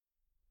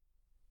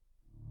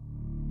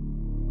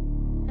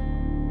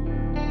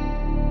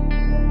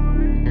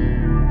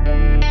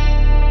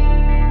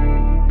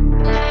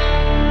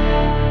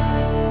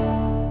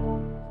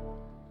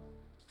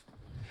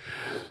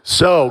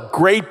So,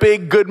 great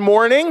big good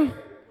morning.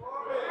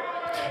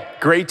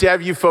 Great to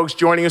have you folks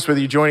joining us, whether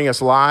you're joining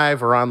us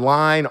live or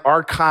online,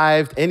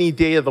 archived, any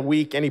day of the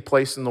week, any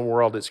place in the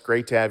world. It's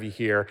great to have you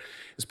here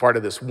as part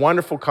of this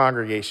wonderful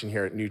congregation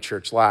here at New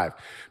Church Live.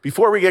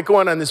 Before we get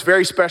going on this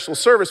very special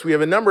service, we have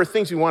a number of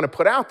things we want to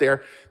put out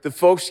there that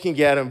folks can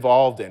get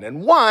involved in.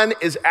 And one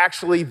is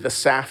actually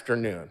this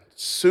afternoon.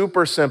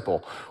 Super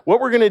simple. What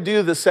we're going to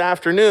do this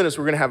afternoon is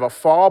we're going to have a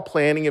fall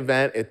planning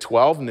event at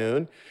 12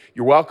 noon.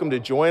 You're welcome to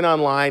join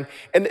online.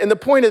 And the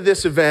point of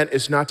this event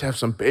is not to have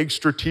some big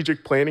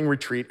strategic planning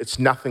retreat. It's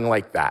nothing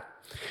like that.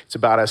 It's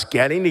about us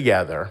getting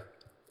together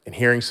and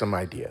hearing some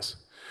ideas.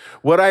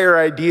 What are your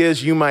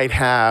ideas you might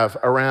have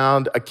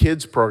around a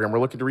kids program? We're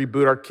looking to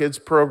reboot our kids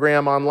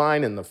program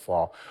online in the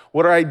fall.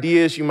 What are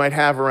ideas you might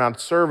have around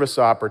service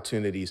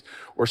opportunities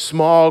or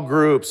small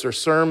groups or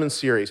sermon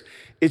series?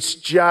 It's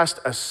just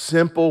a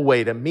simple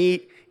way to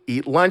meet,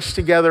 eat lunch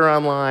together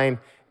online,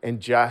 and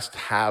just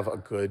have a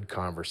good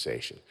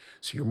conversation.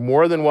 So you're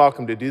more than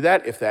welcome to do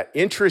that. If that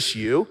interests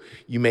you,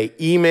 you may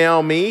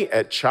email me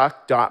at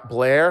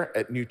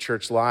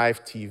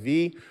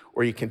chuck.blair@newchurchlive.tv,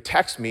 or you can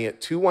text me at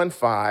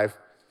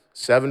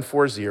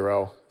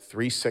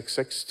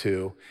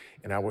 215-740-3662,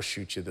 and I will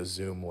shoot you the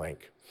Zoom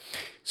link.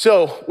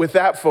 So with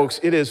that, folks,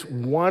 it is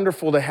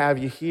wonderful to have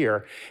you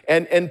here.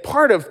 And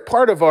part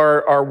of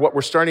our what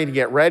we're starting to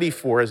get ready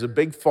for is a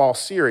big fall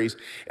series.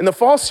 And the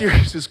fall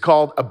series is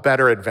called A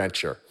Better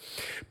Adventure,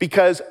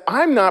 because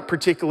I'm not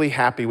particularly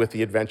happy with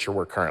the adventure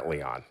we're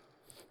currently on.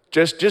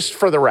 Just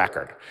for the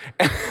record.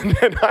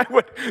 And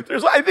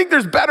I think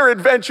there's better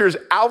adventures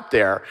out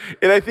there.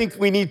 And I think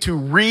we need to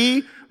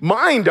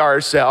remind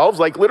ourselves,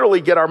 like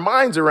literally get our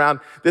minds around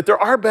that there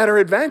are better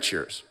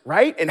adventures,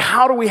 right? And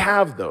how do we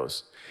have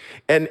those?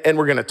 And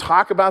we're going to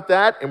talk about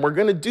that, and we're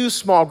going to do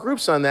small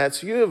groups on that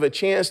so you have a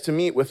chance to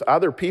meet with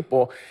other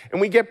people.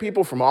 And we get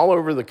people from all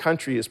over the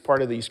country as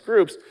part of these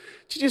groups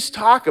to just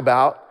talk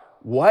about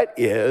what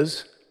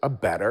is a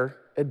better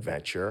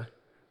adventure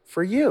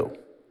for you.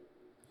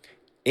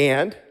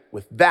 And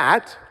with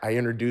that, I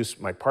introduce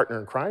my partner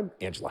in crime,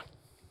 Angela.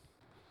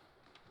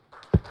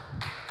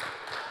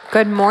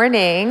 Good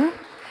morning.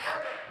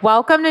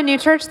 Welcome to New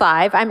Church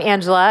Live. I'm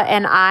Angela,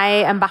 and I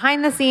am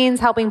behind the scenes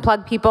helping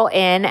plug people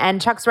in.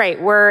 And Chuck's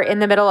right, we're in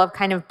the middle of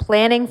kind of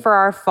planning for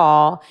our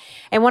fall.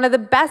 And one of the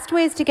best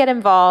ways to get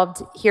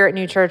involved here at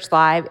New Church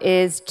Live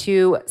is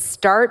to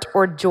start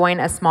or join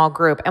a small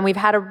group. And we've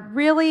had a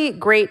really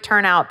great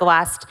turnout the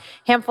last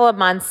handful of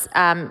months,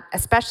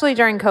 especially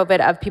during COVID,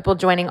 of people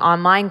joining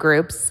online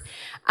groups.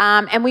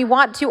 And we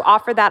want to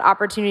offer that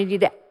opportunity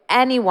to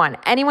anyone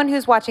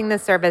who's watching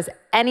this service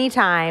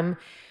anytime,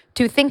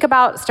 to think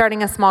about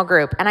starting a small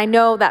group. And I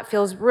know that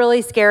feels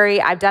really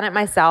scary. I've done it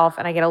myself,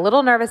 and I get a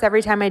little nervous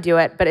every time I do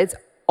it, but it's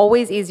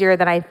always easier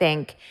than I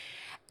think.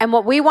 And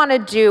what we want to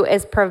do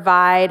is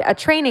provide a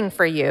training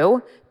for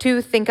you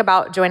to think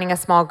about joining a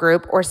small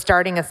group or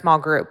starting a small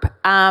group.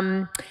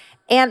 And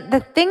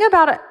the thing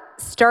about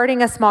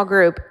starting a small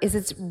group is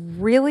it's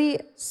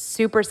really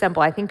super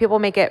simple. I think people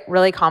make it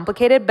really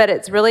complicated, but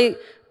it's really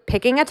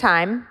picking a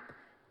time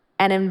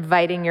and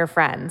inviting your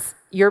friends,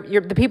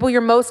 the people you're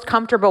most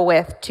comfortable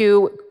with,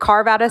 to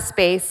carve out a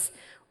space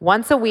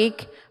once a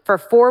week for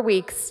 4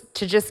 weeks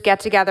to just get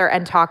together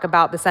and talk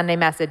about the Sunday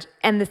message.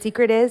 And the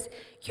secret is,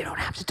 you don't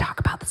have to talk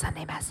about the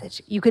Sunday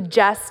message. You could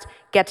just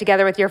get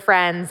together with your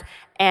friends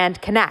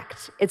and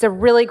connect. It's a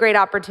really great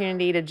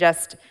opportunity to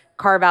just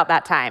carve out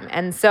that time.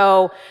 And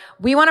so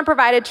we want to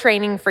provide a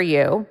training for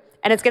you,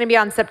 and it's going to be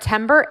on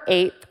September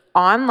 8th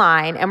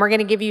online, and we're going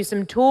to give you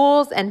some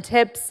tools and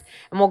tips,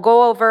 and we'll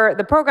go over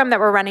the program that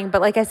we're running.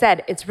 But like I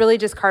said, it's really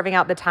just carving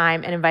out the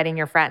time and inviting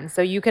your friends.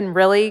 So you can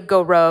really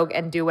go rogue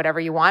and do whatever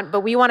you want,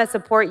 but we want to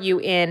support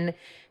you in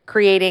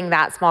creating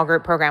that small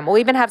group program. We'll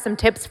even have some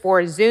tips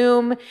for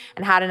Zoom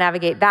and how to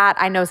navigate that.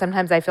 I know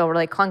sometimes I feel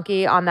really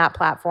clunky on that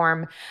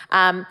platform.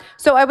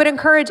 So I would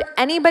encourage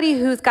anybody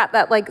who's got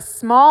that like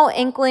small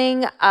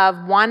inkling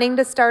of wanting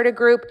to start a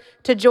group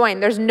to join.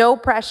 There's no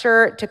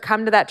pressure to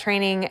come to that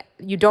training.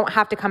 You don't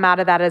have to come out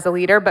of that as a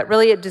leader, but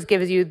really it just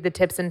gives you the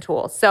tips and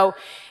tools. So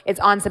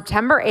it's on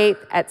September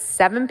 8th at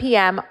 7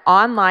 p.m.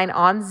 online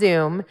on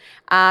Zoom.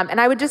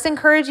 And I would just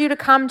encourage you to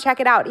come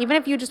check it out. Even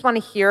if you just want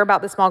to hear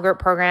about the small group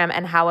program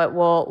and how it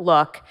will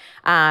look,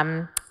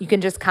 you can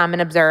just come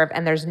and observe,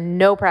 and there's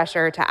no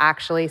pressure to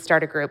actually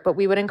start a group. But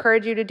we would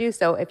encourage you to do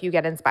so if you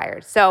get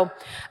inspired. So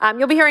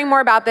you'll be hearing more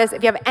about this.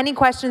 If you have any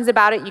questions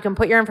about it, you can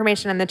put your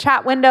information in the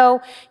chat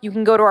window. You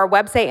can go to our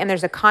website, and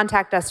there's a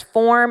contact us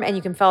form, and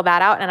you can fill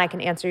that out, and I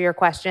can answer your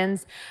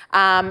questions.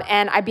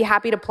 And I'd be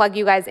happy to plug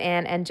you guys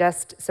in and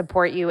just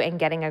support you in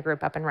getting a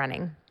group up and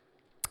running.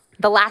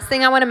 The last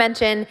thing I want to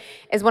mention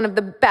is one of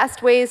the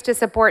best ways to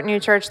support New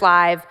Church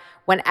Live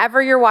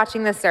whenever you're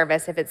watching this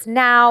service, if it's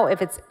now,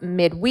 if it's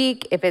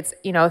midweek, if it's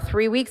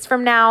 3 weeks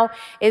from now,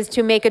 is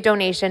to make a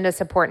donation to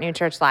support New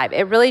Church Live.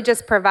 It really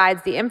just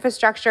provides the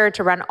infrastructure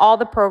to run all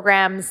the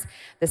programs,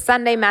 the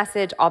Sunday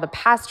message, all the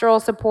pastoral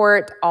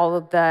support, all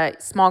of the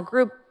small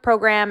group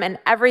program and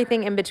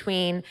everything in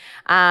between.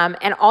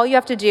 And all you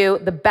have to do,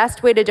 the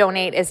best way to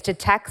donate is to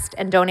text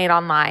and donate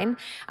online.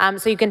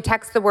 So you can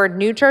text the word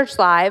New Church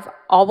Live,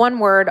 all one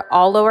word,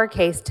 all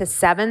lowercase, to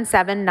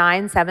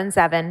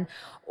 77977.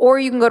 Or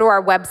you can go to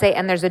our website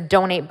and there's a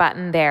donate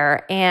button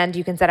there, and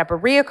you can set up a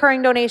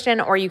reoccurring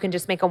donation, or you can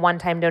just make a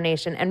one-time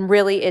donation. And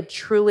really, it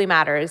truly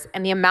matters.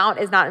 And the amount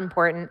is not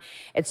important.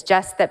 It's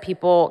just that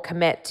people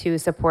commit to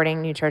supporting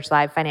New Church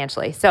Live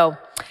financially. So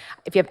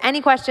if you have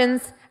any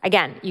questions,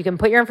 again, you can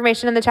put your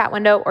information in the chat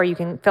window, or you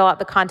can fill out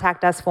the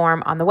contact us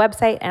form on the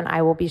website, and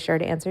I will be sure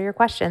to answer your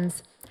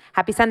questions.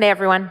 Happy Sunday,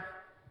 everyone.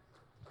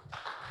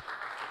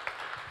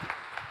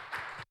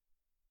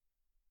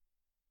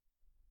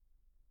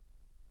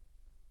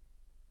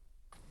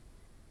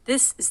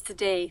 This is the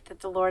day that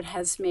the Lord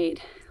has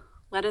made.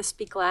 Let us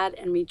be glad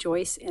and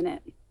rejoice in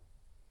it.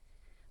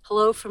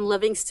 Hello from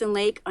Livingston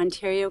Lake,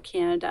 Ontario,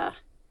 Canada.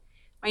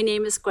 My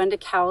name is Gwenda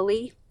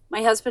Cowley.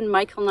 My husband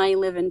Michael and I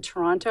live in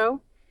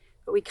Toronto,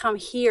 but we come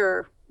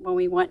here when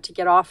we want to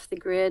get off the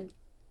grid,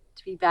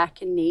 to be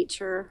back in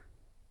nature,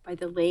 by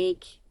the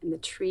lake and the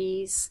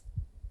trees,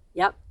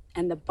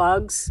 and the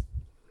bugs,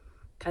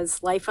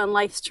 because life on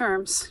life's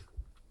terms.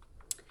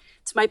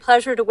 It's my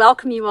pleasure to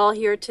welcome you all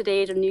here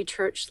today to New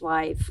Church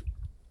Live.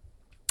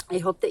 I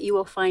hope that you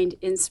will find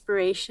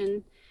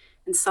inspiration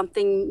and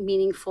something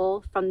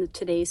meaningful from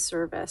today's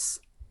service.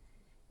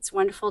 It's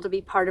wonderful to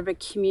be part of a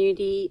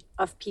community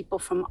of people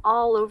from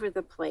all over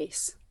the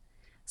place.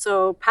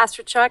 So,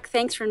 Pastor Chuck,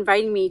 thanks for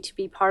inviting me to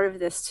be part of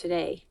this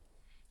today.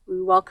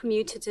 We welcome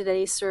you to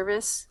today's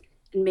service,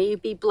 and may you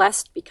be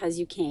blessed because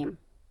you came.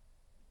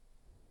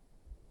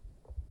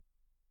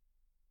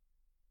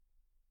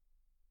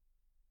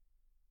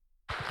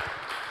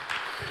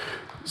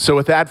 So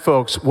with that,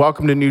 folks,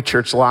 welcome to New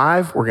Church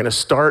Live. We're going to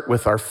start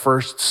with our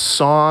first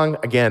song.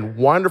 Again,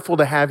 wonderful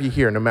to have you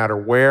here, no matter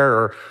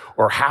where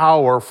or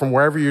how or from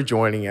wherever you're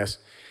joining us.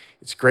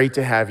 It's great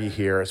to have you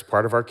here as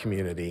part of our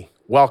community.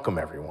 Welcome,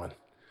 everyone.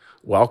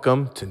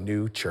 Welcome to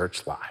New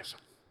Church Live.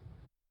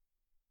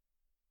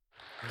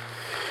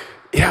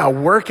 Yeah,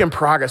 work in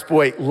progress.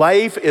 Boy,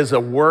 life is a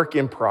work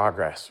in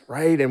progress,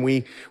 right? And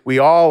we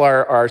all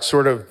are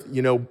sort of,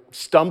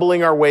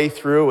 stumbling our way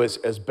through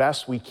as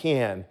best we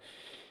can.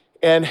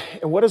 And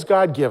what does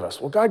God give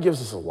us? Well, God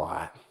gives us a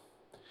lot.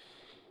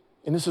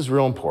 And this is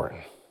real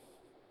important.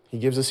 He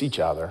gives us each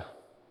other.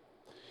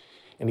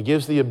 And he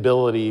gives the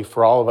ability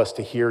for all of us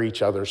to hear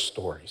each other's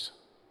stories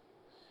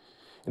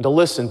and to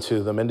listen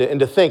to them and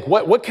to think,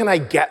 what can I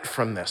get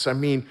from this? I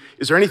mean,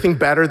 is there anything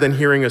better than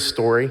hearing a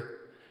story?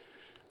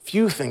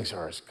 Few things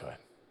are as good.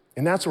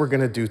 And that's what we're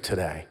going to do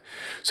today.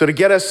 So to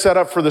get us set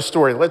up for the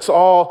story, let's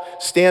all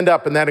stand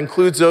up, and that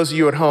includes those of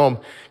you at home.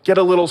 Get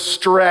a little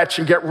stretch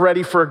and get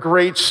ready for a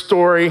great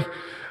story.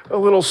 A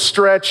little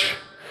stretch.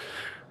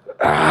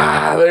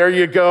 There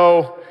you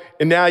go.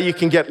 And now you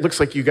can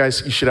looks like you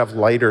should have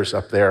lighters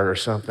up there or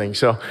something.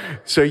 So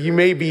you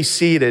may be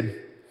seated.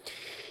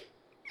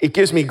 It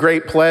gives me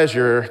great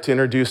pleasure to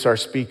introduce our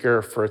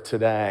speaker for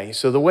today.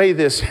 So the way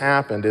this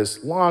happened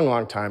is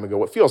long time ago,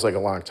 what feels like a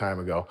long time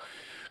ago.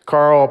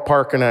 Carl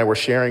Parker and I were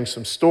sharing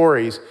some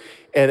stories,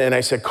 and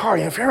I said,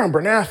 Carl, if you're on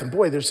Bernath, and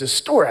boy, there's this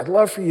story, I'd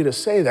love for you to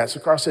say that.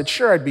 So Carl said,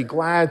 sure, I'd be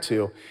glad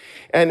to.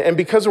 And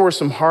because there were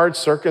some hard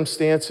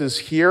circumstances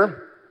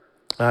here,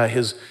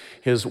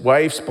 his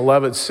wife's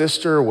beloved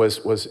sister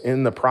was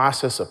in the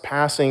process of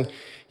passing.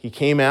 He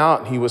came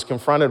out and he was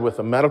confronted with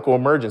a medical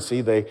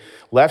emergency. They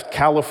left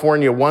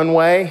California one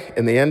way,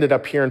 and they ended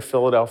up here in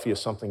Philadelphia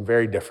something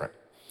very different.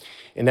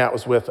 And that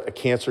was with a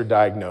cancer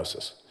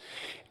diagnosis.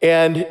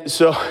 And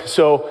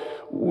so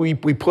we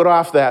put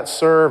off that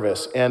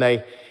service, and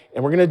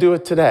we're going to do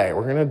it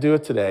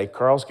today.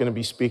 Carl's going to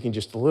be speaking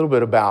just a little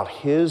bit about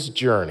his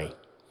journey.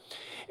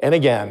 And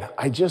again,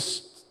 I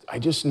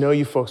just know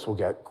you folks will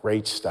get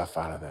great stuff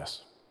out of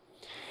this.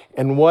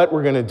 And what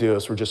we're going to do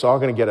is we're just all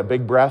going to get a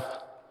big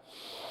breath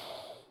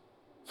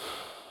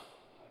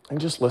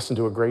and just listen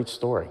to a great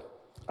story,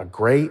 a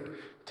great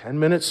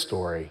 10-minute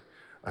story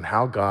on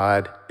how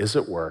God is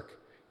at work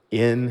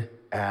in,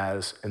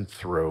 as, and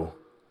through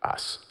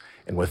us.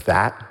 And with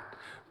that,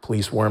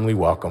 please warmly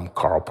welcome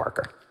Carl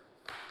Parker.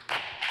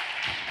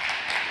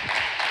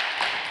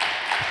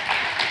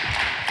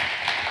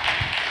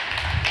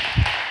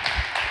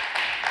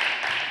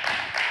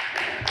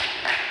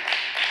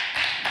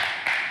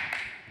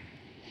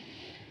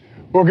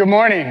 Well, good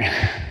morning.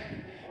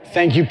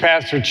 Thank you,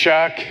 Pastor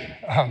Chuck.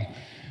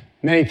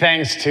 Many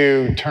thanks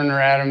to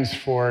Turner Adams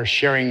for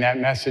sharing that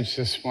message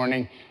this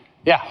morning.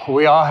 Yeah,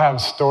 we all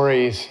have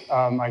stories.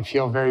 I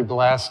feel very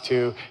blessed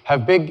to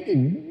have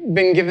been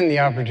given the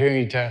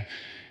opportunity to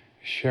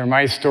share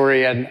my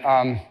story.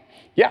 And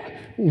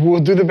we'll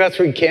do the best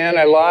we can.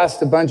 I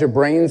lost a bunch of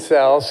brain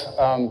cells.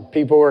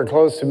 People who are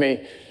close to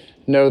me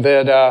know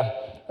that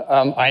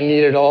I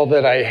needed all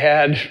that I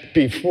had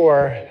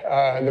before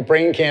the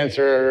brain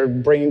cancer or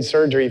brain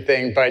surgery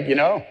thing. But,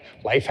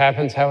 life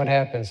happens how it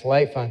happens.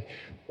 Life on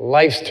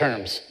life's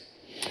terms.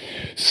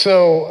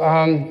 So,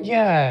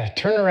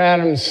 Turner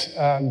Adams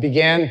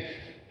began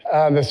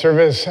the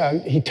service,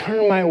 he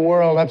turned my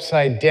world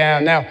upside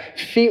down. Now,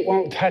 feet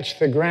won't touch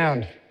the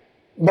ground,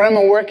 but I'm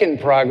a work in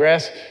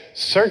progress.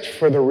 Search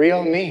for the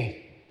real me.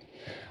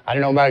 I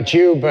don't know about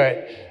you,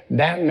 but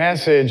that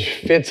message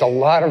fits a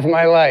lot of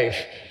my life.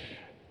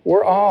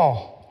 We're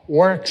all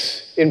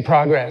works in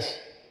progress.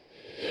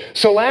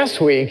 So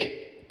last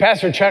week,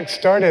 Pastor Chuck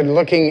started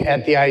looking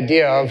at the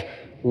idea of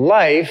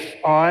life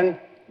on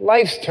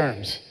life's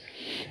terms.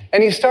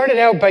 And he started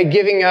out by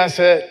giving us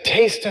a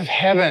taste of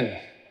heaven.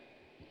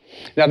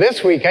 Now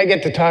this week, I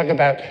get to talk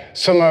about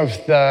some of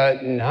the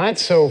not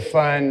so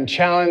fun,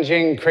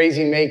 challenging,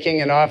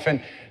 crazy-making, and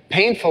often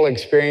painful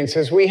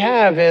experiences we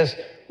have as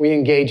we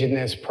engage in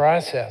this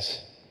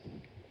process.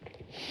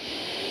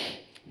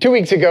 2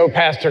 weeks ago,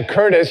 Pastor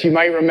Curtis, you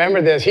might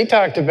remember this, he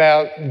talked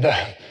about the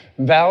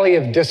valley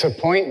of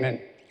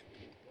disappointment.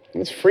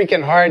 It's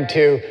freaking hard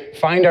to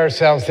find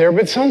ourselves there,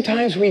 but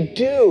sometimes we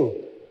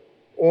do,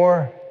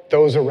 or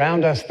those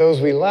around us,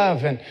 those we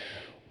love. And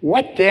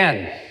what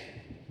then?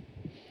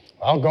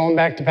 Well, going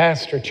back to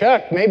Pastor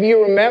Chuck, maybe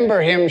you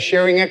remember him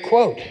sharing a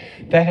quote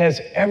that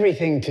has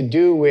everything to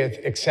do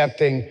with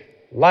accepting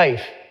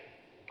life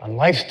on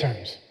life's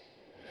terms.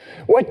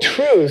 What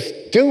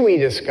truth do we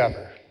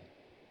discover?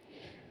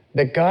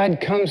 That God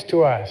comes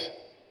to us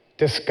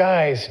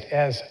disguised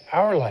as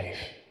our life.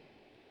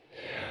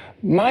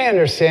 My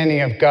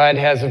understanding of God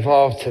has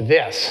evolved to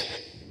this.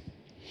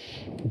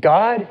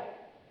 God,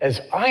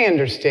 as I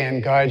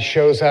understand God,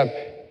 shows up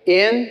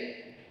in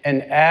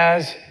and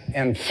as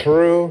and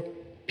through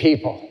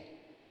people.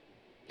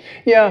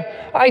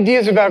 Yeah,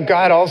 ideas about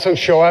God also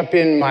show up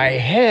in my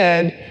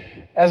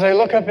head as I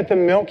look up at the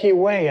Milky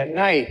Way at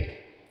night.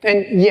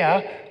 And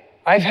yeah,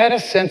 I've had a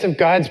sense of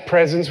God's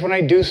presence when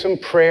I do some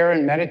prayer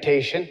and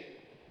meditation.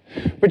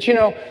 But you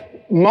know,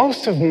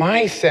 most of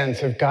my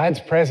sense of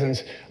God's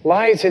presence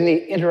lies in the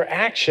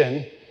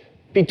interaction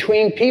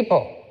between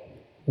people.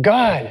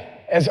 God,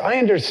 as I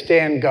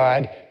understand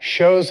God,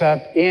 shows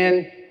up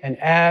in and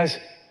as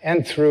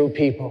and through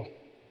people.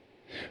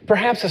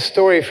 Perhaps a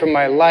story from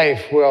my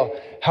life will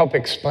help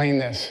explain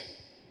this.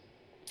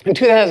 In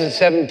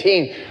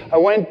 2017, I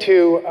went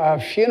to a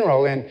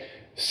funeral in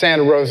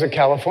Santa Rosa,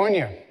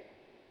 California.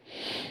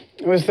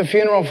 It was the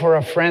funeral for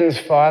a friend's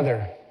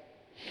father.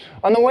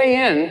 On the way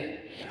in,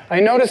 I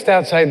noticed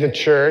outside the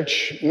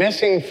church,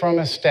 missing from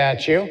a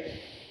statue,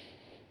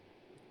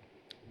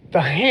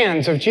 the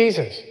hands of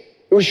Jesus.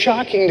 It was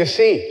shocking to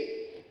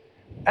see.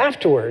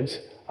 Afterwards,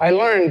 I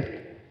learned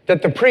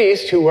that the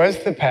priest, who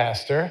was the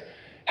pastor,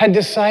 had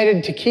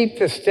decided to keep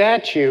the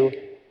statue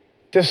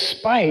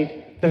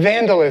despite the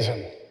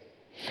vandalism.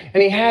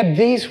 And he had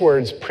these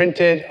words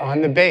printed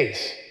on the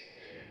base: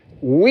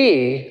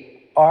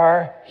 "We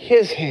are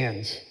his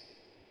hands."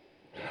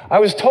 I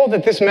was told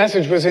that this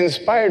message was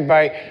inspired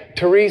by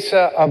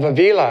Teresa of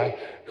Avila,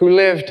 who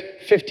lived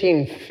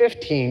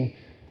 1515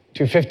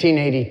 to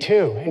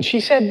 1582. And she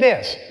said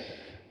this: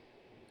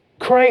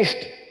 "Christ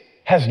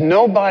has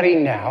no body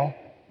now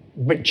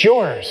but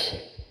yours.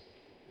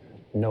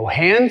 No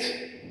hands,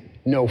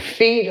 no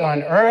feet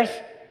on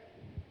earth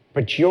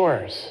but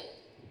yours.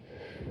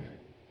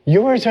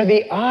 Yours are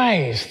the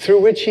eyes through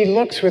which he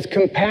looks with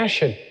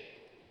compassion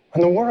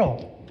on the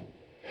world.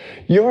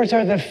 Yours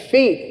are the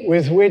feet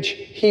with which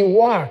he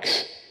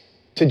walks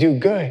to do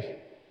good.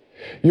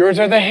 Yours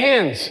are the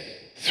hands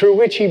through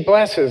which he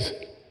blesses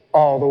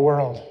all the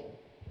world.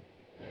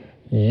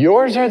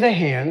 Yours are the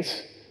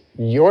hands,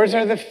 yours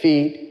are the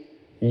feet,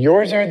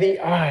 yours are the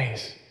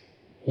eyes.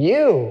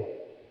 You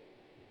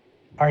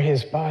are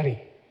his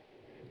body.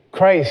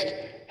 Christ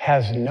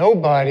has no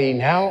body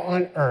now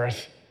on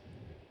earth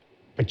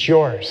but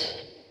yours."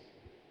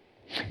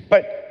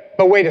 But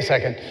wait a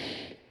second.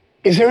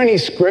 Is there any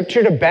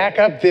scripture to back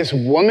up this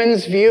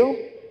woman's view?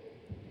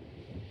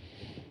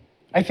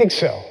 I think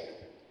so.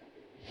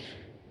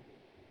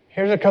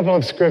 Here's a couple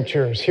of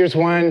scriptures. Here's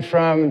one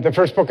from the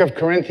first book of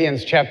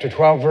Corinthians, chapter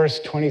 12, verse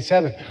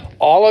 27.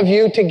 "All of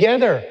you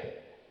together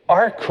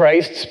are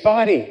Christ's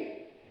body,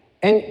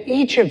 and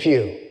each of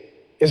you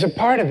is a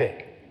part of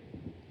it.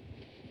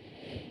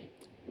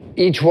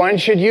 Each one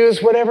should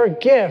use whatever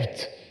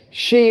gift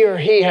she or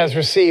he has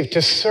received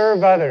to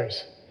serve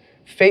others,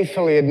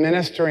 faithfully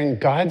administering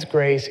God's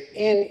grace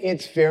in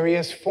its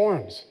various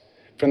forms."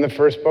 From the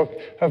first book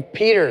of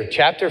Peter,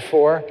 chapter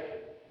 4,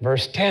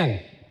 verse 10.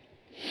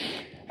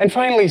 And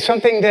finally,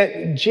 something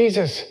that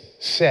Jesus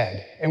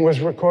said and was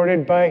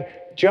recorded by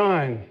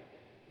John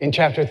in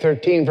chapter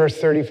 13, verse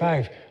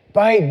 35.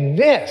 "By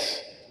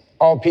this,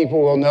 all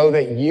people will know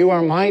that you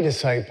are my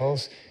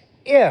disciples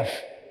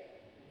if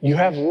you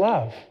have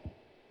love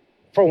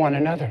for one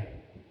another."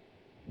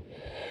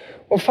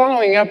 Well,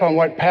 following up on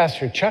what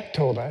Pastor Chuck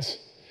told us,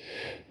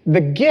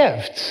 the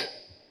gifts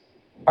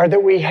are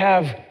that we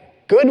have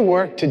good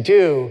work to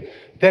do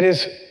that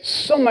is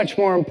so much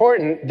more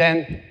important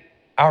than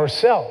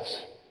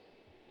ourselves.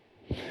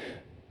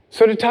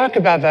 So to talk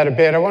about that a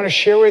bit, I want to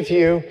share with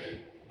you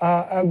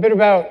a bit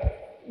about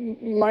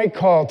my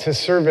call to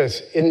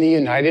service in the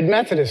United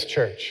Methodist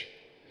Church.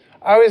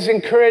 I was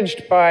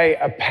encouraged by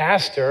a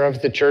pastor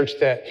of the church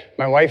that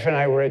my wife and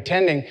I were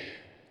attending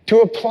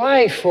to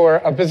apply for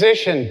a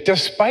position,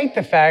 despite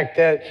the fact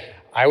that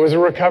I was a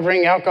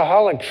recovering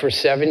alcoholic for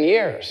 7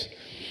 years.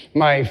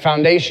 My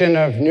foundation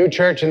of New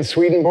Church and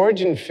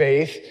Swedenborgian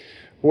faith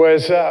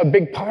was a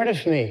big part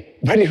of me,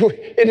 but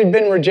it had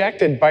been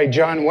rejected by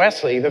John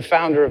Wesley, the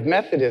founder of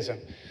Methodism.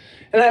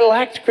 And I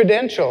lacked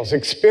credentials,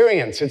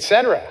 experience,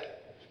 etc.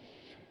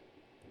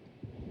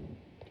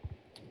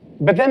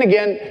 But then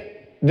again,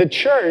 the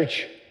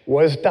church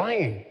was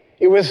dying.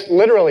 It was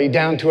literally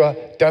down to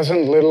a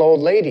dozen little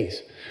old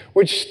ladies,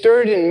 which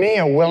stirred in me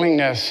a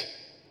willingness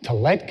to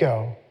let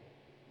go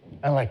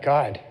and let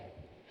God.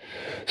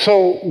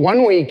 So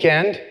one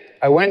weekend,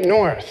 I went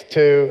north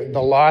to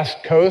the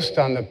Lost Coast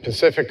on the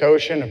Pacific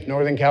Ocean of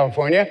Northern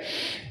California,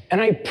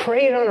 and I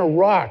prayed on a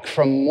rock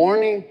from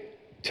morning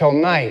till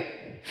night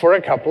for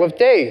a couple of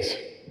days.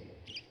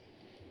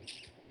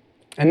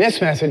 And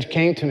this message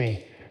came to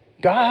me.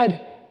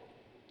 God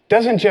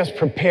doesn't just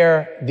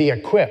prepare the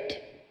equipped.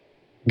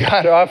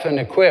 God often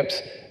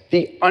equips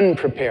the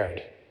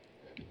unprepared.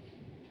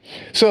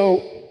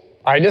 So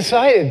I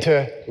decided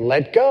to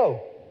let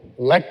go.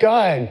 Let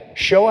God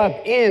show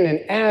up in and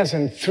as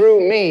and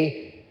through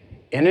me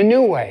in a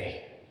new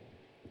way.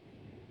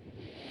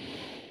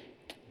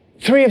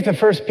 3 of the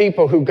first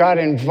people who got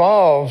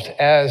involved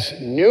as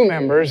new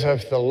members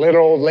of the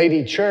Little Old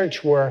Lady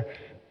Church were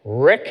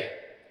Rick,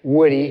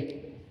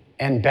 Woody,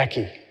 and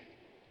Becky.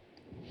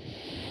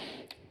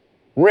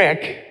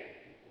 Rick,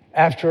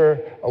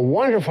 after a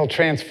wonderful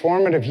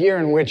transformative year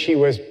in which he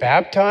was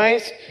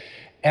baptized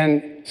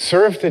and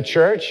served the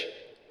church,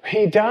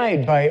 he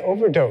died by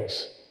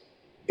overdose.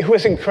 It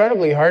was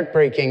incredibly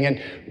heartbreaking,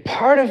 and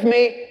part of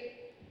me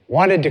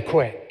wanted to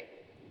quit.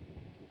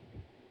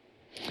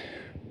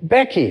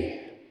 Becky,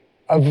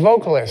 a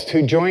vocalist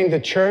who joined the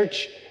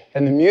church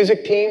and the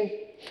music team,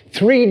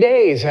 3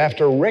 days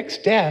after Rick's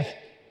death,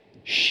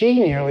 she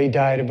nearly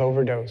died of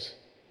overdose.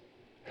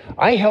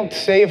 I helped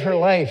save her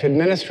life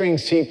administering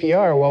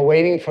CPR while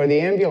waiting for the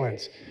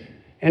ambulance,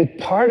 and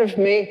part of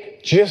me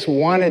just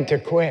wanted to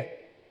quit.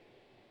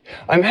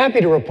 I'm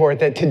happy to report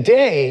that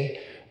today,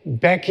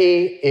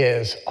 Becky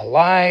is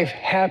alive,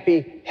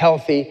 happy,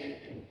 healthy,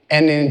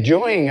 and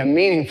enjoying a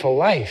meaningful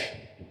life.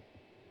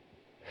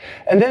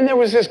 And then there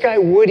was this guy,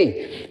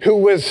 Woody, who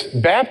was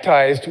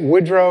baptized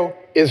Woodrow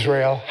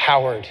Israel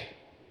Howard.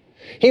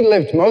 He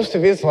lived most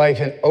of his life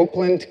in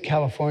Oakland,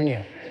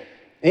 California.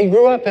 And he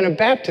grew up in a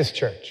Baptist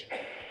church.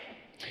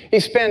 He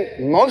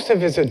spent most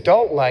of his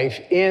adult life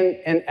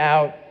in and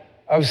out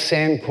of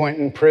San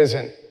Quentin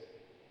prison.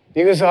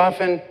 He was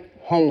often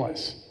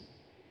homeless.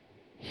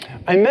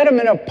 I met him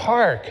in a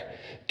park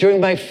during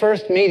my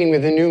first meeting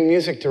with the new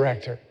music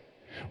director.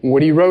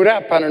 Woody rode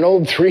up on an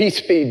old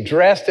 3-speed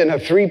dressed in a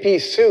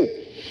 3-piece suit.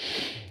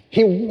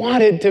 He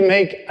wanted to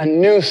make a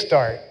new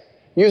start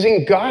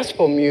using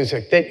gospel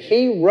music that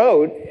he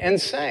wrote and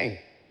sang.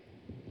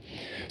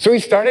 So he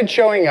started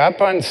showing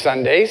up on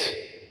Sundays.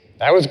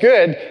 That was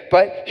good,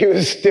 but he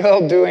was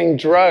still doing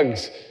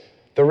drugs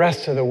the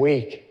rest of the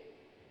week.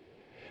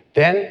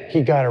 Then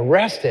he got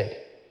arrested,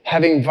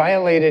 having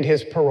violated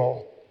his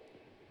parole.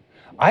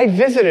 I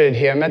visited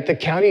him at the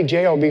county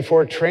jail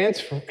before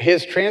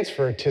his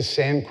transfer to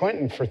San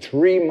Quentin for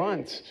 3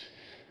 months.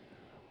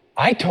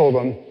 I told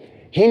him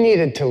he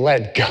needed to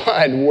let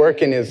God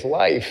work in his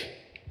life.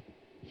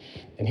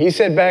 And he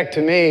said back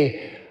to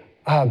me,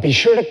 be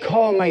sure to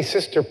call my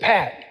sister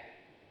Pat.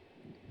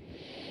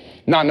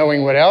 Not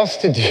knowing what else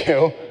to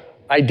do,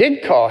 I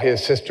did call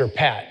his sister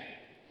Pat.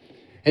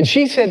 And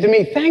she said to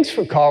me, thanks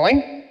for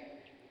calling.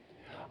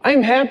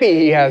 I'm happy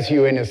he has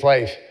you in his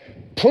life.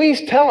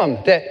 Please tell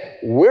him that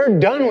we're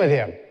done with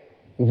him.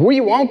 We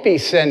won't be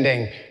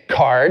sending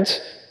cards,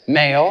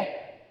 mail,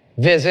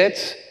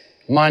 visits,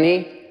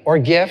 money, or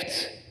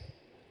gifts.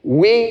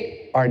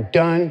 We are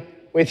done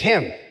with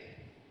him.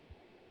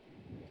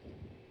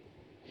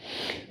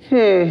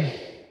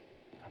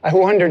 I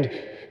wondered,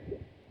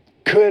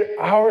 could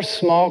our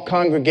small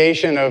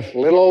congregation of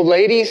little old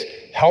ladies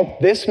help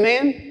this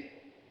man?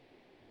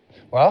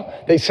 Well,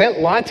 they sent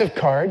lots of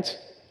cards.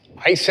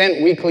 I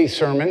sent weekly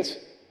sermons.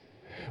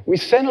 We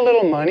sent a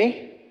little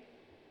money.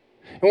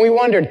 And we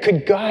wondered,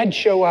 could God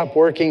show up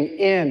working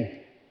in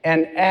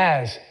and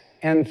as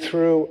and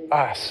through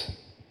us?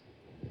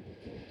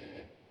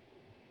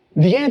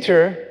 The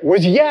answer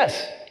was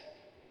yes.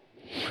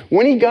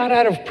 When he got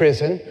out of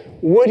prison,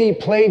 Woody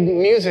played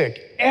music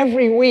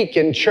every week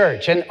in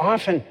church and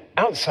often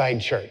outside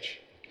church.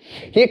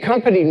 He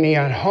accompanied me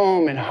on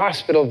home and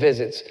hospital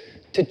visits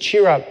to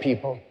cheer up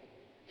people.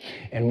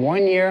 And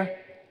one year,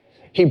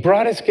 he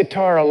brought his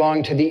guitar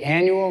along to the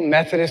annual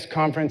Methodist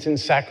conference in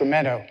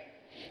Sacramento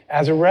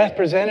as a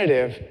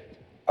representative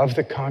of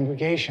the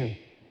congregation.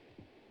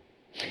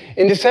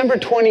 In December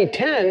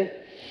 2010,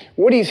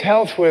 Woody's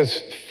health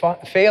was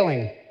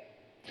failing,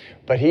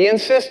 but he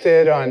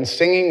insisted on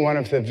singing one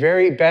of the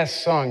very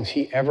best songs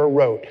he ever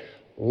wrote,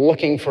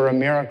 Looking for a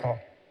Miracle.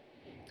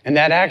 And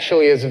that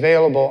actually is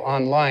available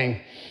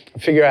online.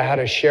 I'll figure out how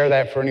to share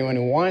that for anyone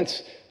who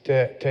wants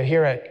to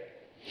hear it.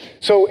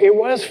 So it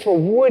was for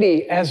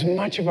Woody as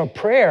much of a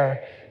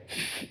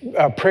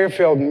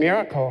prayer-filled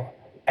miracle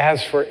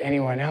as for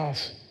anyone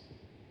else.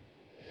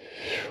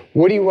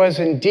 Woody was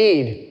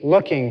indeed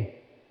looking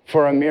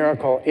for a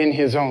miracle in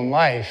his own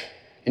life.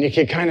 And you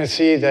could kind of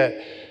see that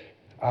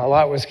a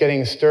lot was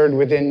getting stirred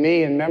within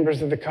me and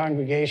members of the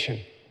congregation.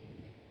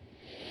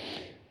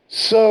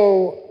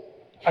 So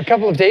a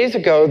couple of days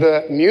ago,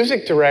 the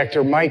music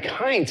director, Mike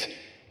Heinz,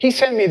 he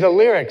sent me the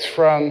lyrics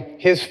from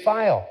his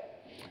file.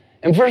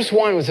 And verse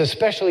 1 was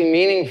especially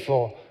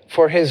meaningful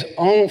for his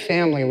own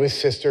family with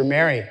Sister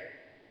Mary.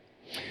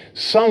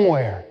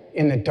 Somewhere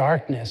in the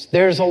darkness,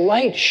 there's a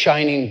light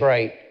shining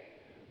bright.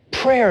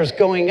 Prayers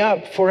going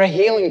up for a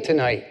healing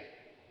tonight.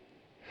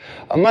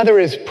 A mother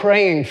is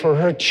praying for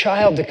her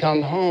child to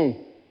come home.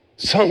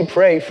 Some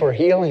pray for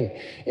healing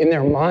in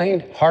their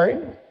mind, heart,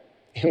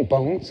 and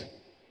bones.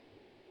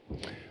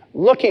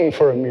 Looking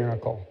for a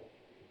miracle.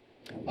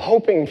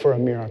 Hoping for a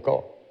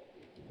miracle.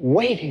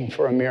 Waiting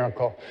for a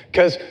miracle.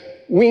 Because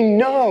we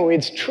know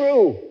it's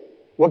true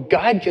what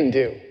God can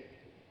do.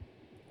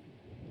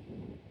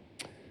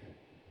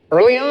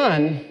 Early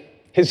on,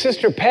 his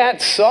sister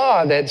Pat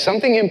saw that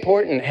something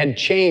important had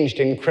changed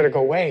in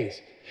critical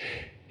ways.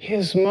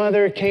 His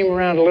mother came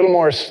around a little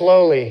more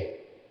slowly.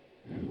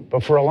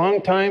 But for a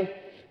long time,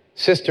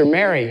 Sister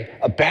Mary,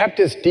 a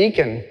Baptist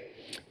deacon,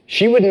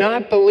 she would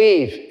not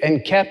believe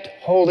and kept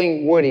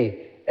holding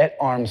Woody at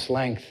arm's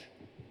length.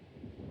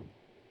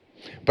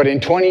 But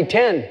in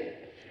 2010,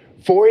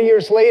 4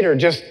 years later,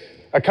 just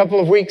a couple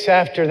of weeks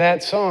after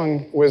that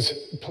song was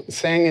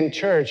sang in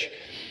church,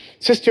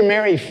 Sister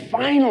Mary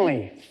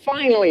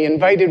finally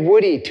invited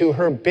Woody to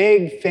her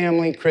big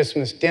family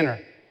Christmas dinner.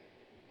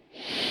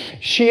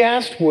 She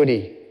asked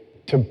Woody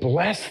to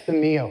bless the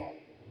meal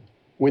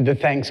with the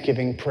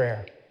Thanksgiving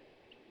prayer.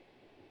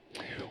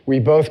 We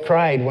both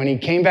cried when he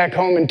came back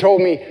home and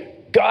told me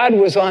God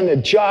was on the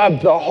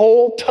job the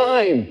whole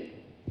time.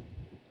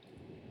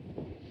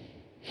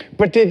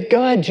 But did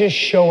God just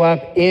show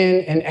up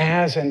in and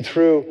as and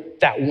through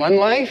that one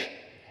life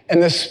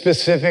and the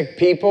specific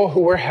people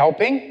who were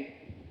helping?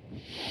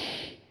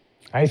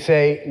 I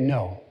say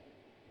no.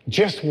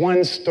 Just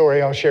one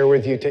story I'll share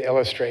with you to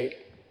illustrate.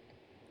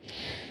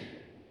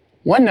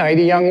 One night,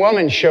 a young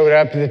woman showed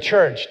up at the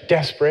church,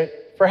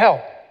 desperate for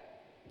help.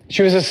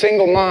 She was a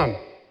single mom.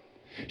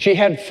 She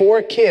had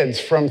 4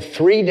 kids from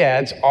 3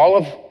 dads, all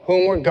of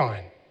whom were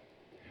gone.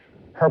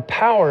 Her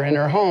power in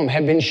her home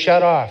had been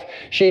shut off.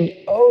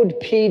 She'd owed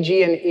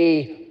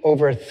PG&E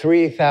over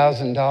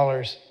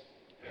 $3,000.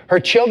 Her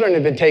children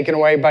had been taken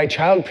away by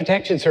Child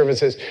Protection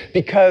Services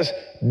because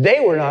they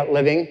were not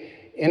living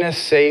in a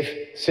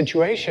safe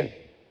situation.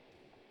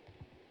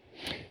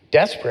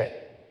 Desperate,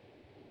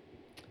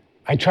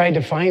 I tried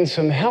to find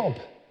some help.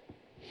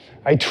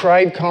 I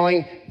tried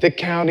calling the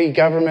county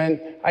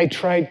government. I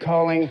tried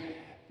calling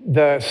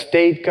the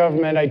state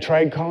government. I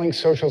tried calling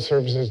social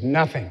services.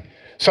 Nothing.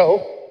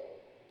 So,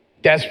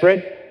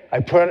 desperate, I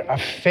put a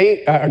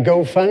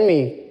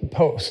GoFundMe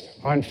post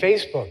on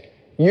Facebook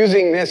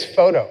using this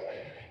photo.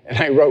 And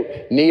I wrote,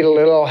 need a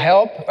little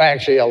help,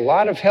 actually a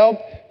lot of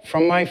help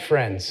from my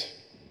friends.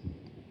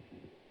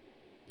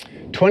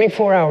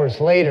 24 hours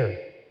later,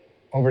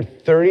 over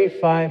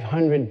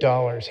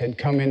 $3,500 had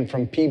come in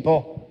from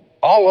people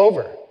all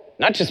over,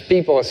 not just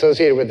people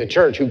associated with the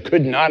church who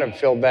could not have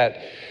filled that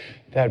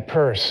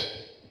purse.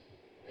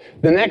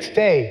 The next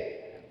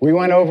day, we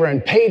went over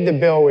and paid the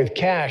bill with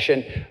cash,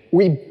 and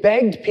we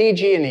begged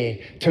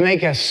PG&E to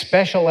make a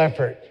special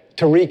effort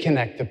to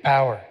reconnect the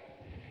power.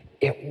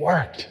 It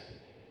worked,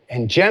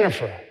 and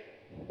Jennifer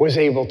was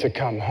able to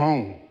come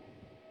home.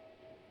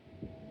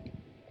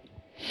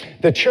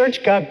 The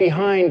church got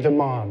behind the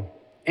mom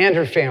and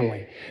her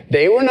family.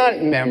 They were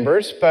not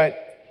members, but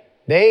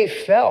they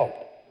felt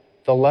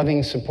the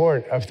loving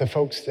support of the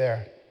folks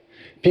there.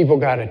 People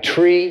got a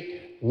tree,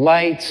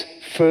 lights,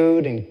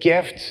 food, and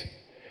gifts.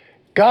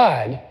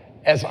 God,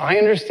 as I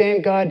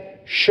understand God,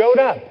 showed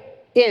up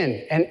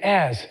in and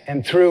as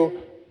and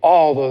through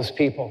all those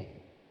people.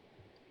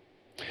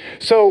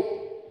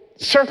 So,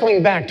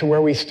 circling back to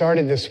where we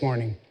started this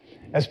morning,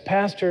 as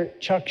Pastor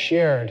Chuck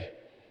shared,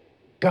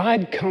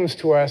 God comes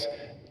to us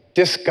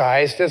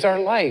disguised as our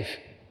life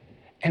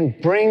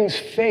and brings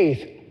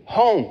faith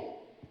home.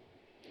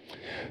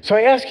 So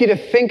I ask you to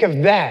think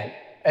of that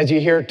as you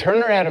hear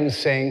Turner Adams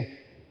sing,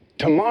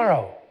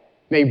 tomorrow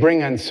may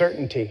bring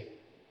uncertainty,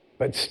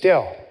 but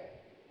still,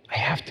 I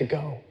have to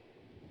go.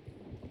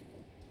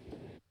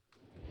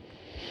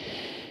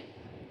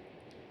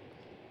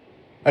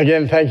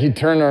 Again, thank you,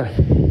 Turner.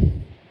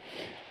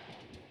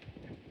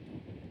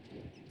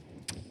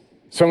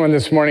 Someone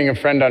this morning, a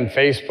friend on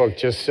Facebook,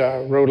 just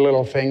wrote a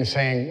little thing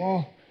saying,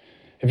 well,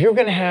 if you were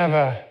going to have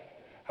a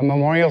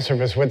memorial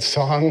service, what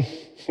song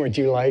would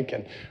you like?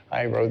 And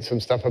I wrote some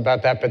stuff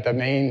about that, but the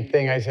main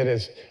thing I said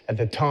is at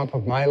the top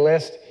of my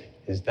list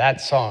is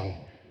that song.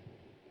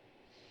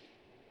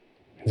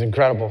 It's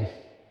incredible.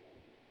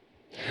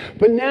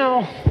 But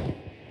now,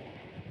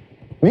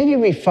 maybe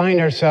we find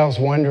ourselves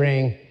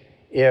wondering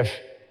if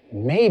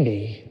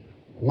maybe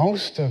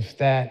most of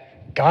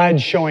that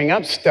God showing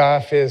up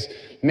stuff is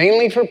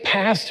mainly for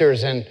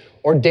pastors and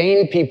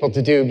ordained people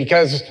to do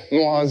because,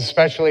 well,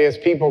 especially as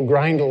people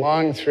grind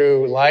along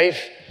through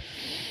life,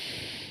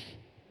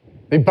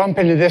 they bump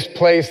into this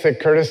place that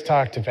Curtis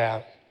talked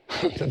about,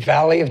 the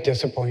valley of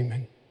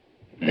disappointment.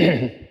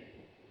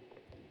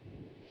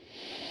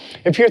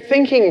 If you're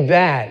thinking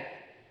that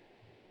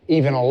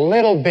even a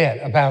little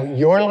bit about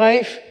your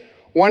life,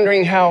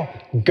 wondering how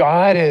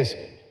God, as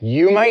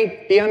you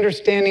might be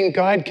understanding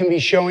God, can be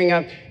showing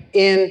up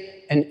in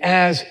and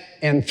as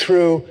and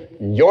through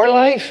your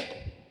life,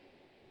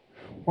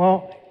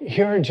 well,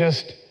 here are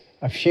just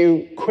a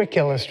few quick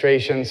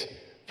illustrations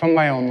from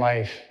my own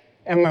life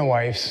and my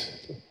wife's.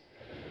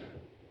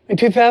 In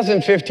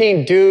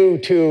 2015, due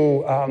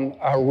to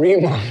a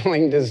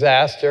remodeling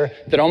disaster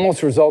that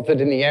almost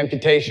resulted in the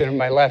amputation of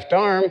my left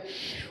arm,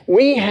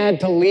 we had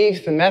to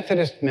leave the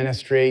Methodist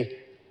ministry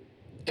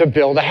to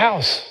build a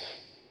house.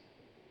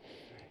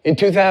 In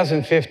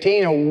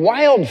 2015, a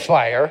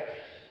wildfire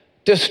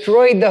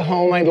destroyed the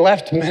home I'd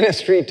left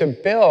ministry to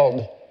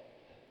build,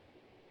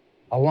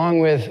 along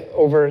with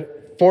over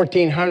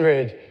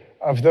 1,400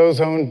 of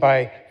those owned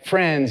by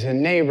friends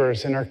and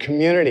neighbors in our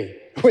community.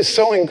 It was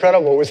so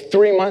incredible. It was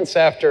 3 months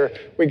after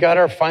we got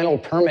our final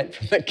permit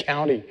from the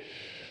county.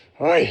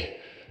 Oy.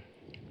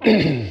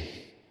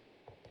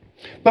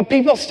 But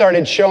people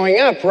started showing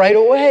up right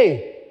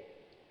away.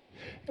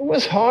 It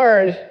was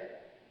hard,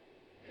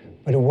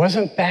 but it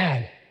wasn't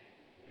bad.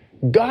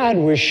 God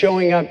was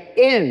showing up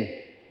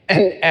in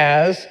and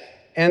as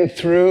and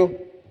through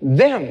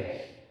them.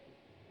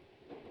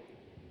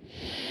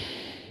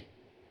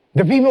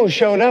 The people who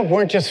showed up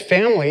weren't just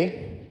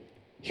family.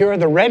 Here are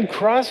the Red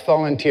Cross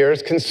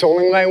volunteers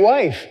consoling my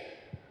wife,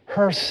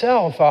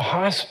 herself a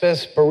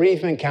hospice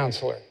bereavement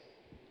counselor.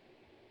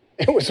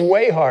 It was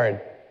way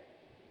hard,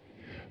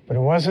 but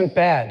it wasn't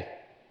bad.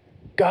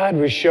 God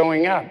was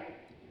showing up.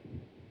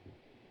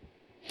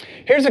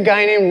 Here's a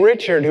guy named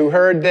Richard who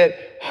heard that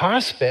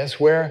hospice,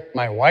 where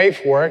my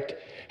wife worked,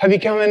 had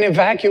become an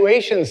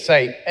evacuation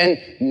site and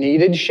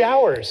needed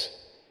showers.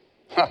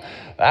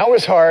 That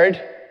was hard,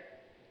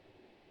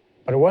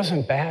 but it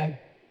wasn't bad.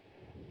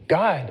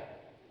 God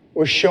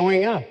was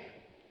showing up.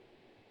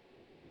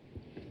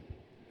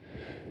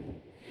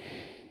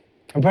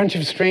 A bunch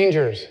of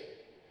strangers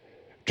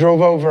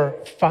drove over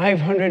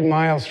 500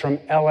 miles from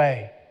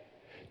LA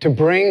to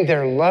bring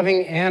their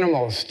loving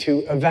animals to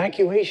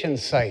evacuation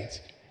sites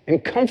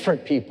and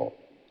comfort people.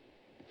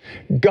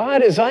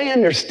 God, as I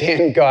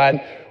understand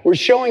God, was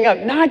showing up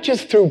not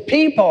just through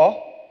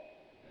people,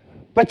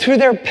 but through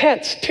their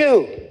pets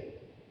too.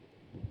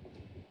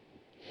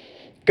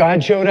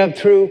 God showed up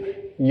through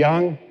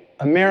young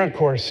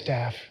AmeriCorps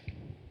staff.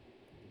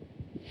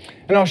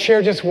 And I'll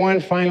share just one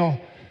final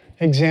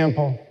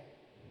example.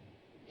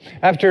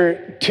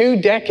 After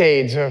 2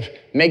 decades of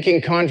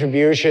making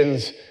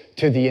contributions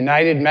to the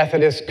United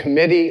Methodist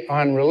Committee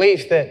on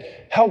Relief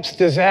that helps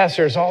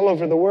disasters all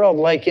over the world,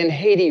 like in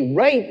Haiti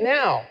right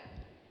now,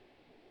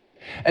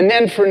 and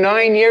then for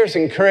 9 years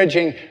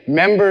encouraging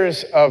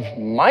members of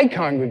my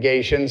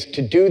congregations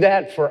to do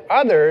that for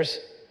others,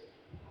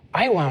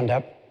 I wound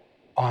up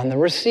on the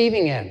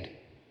receiving end.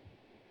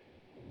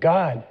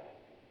 God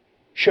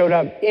showed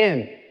up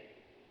in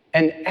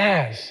and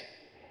as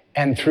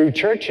and through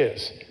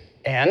churches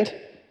and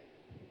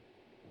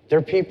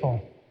their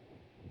people.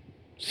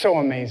 So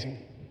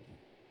amazing.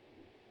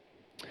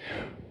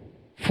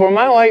 For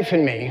my wife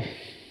and me,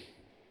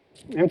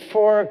 and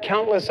for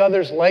countless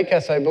others like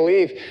us, I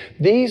believe,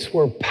 these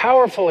were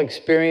powerful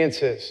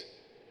experiences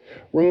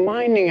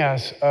reminding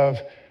us of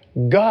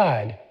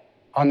God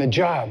on the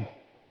job,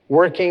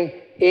 working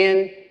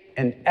in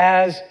and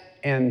as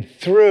and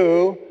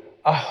through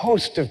a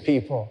host of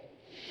people,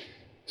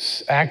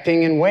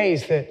 acting in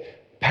ways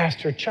that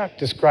Pastor Chuck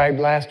described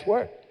last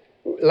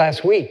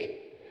week.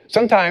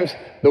 Sometimes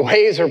the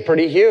ways are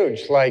pretty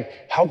huge, like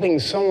helping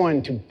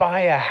someone to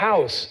buy a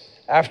house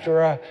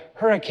after a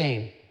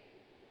hurricane.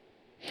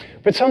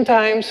 But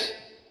sometimes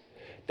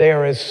they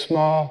are as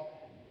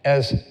small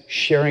as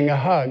sharing a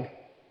hug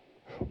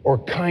or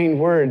kind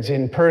words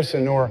in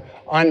person or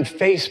on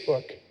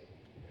Facebook.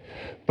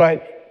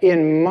 But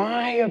in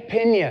my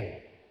opinion,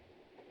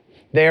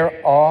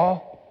 they're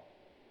all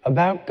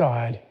about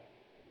God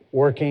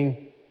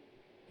working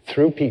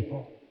through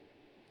people.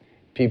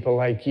 People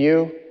like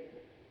you,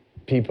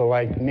 people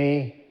like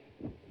me,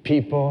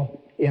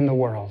 people in the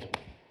world.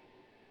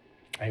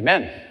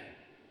 Amen.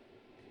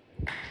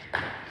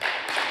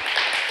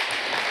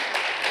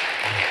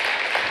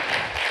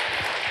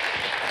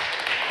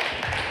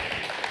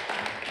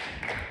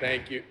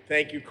 Thank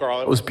you,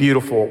 Carl. It was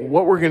beautiful.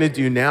 What we're going to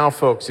do now,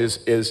 folks,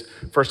 is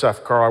first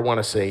off, Carl, I want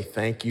to say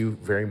thank you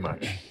very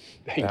much.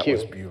 Thank you.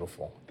 That was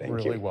beautiful. Thank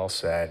really you. well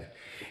said.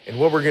 And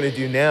what we're going to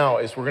do now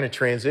is we're going to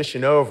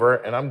transition over,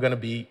 and I'm going to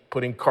be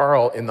putting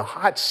Carl in the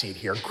hot seat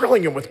here,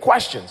 grilling him with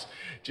questions.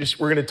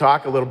 We're going to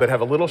talk a little bit,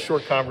 have a little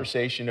short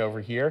conversation over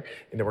here,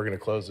 and then we're going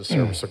to close the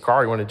service. So,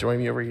 Carl, you want to join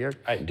me over here?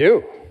 I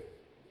do.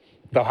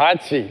 The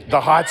hot seat.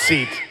 The hot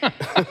seat.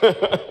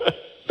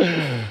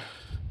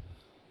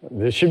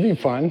 This should be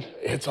fun.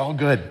 It's all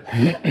good.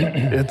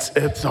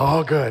 It's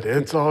all good.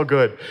 It's all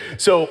good.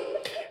 So,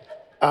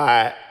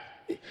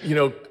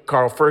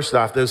 Carl, first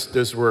off, there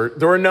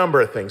were a number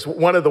of things.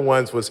 One of the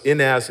ones was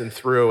in, as, and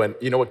through. And,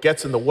 what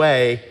gets in the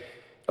way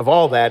of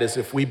all that is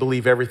if we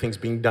believe everything's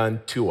being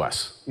done to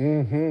us,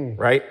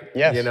 right?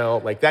 Yes.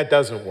 That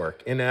doesn't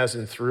work. In, as,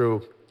 and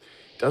through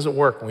doesn't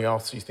work when we all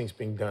see things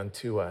being done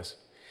to us.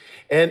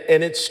 And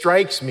it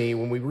strikes me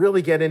when we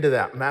really get into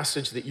that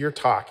message that you're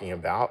talking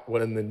about,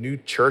 what in the new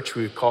church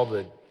we would call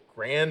the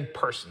grand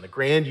person, the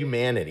grand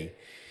humanity,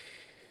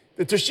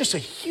 that there's just a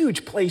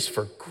huge place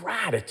for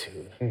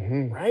gratitude,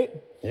 right?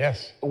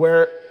 Yes.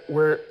 Where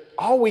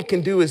all we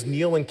can do is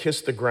kneel and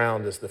kiss the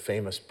ground, as the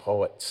famous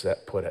poet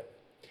put it.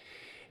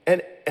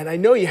 And I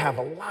know you have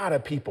a lot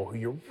of people who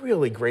you're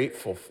really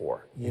grateful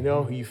for,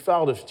 who you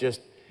felt have just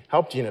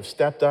helped you and have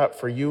stepped up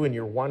for you and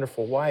your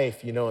wonderful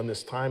wife, in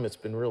this time it's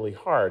been really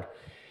hard.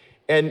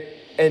 And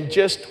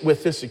just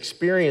with this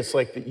experience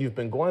that you've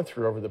been going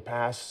through over the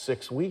past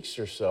 6 weeks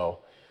or so,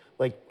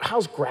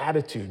 how's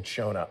gratitude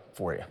shown up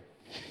for you?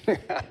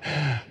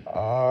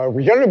 We're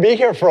going to be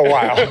here for a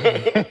while.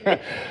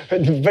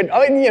 But,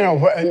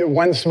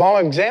 one small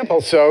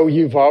example. So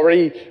you've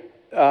already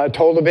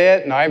told a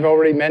bit, and I've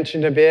already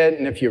mentioned a bit,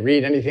 and if you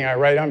read anything I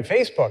write on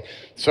Facebook.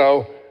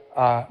 So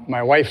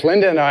my wife,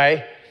 Linda, and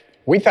I,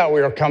 we thought we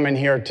were coming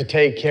here to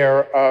take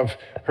care of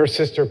her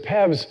sister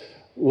Peb's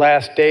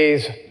last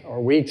days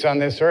or weeks on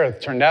this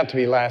earth. Turned out to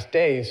be last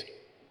days.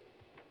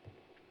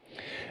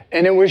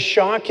 And it was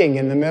shocking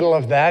in the middle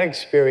of that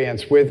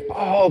experience with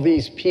all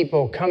these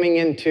people coming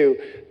into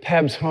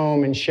Peb's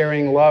home and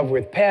sharing love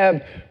with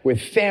Peb,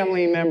 with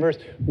family members,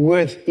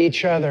 with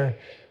each other,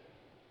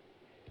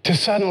 to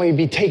suddenly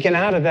be taken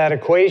out of that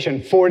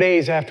equation 4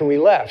 days after we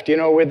left,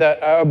 with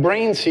a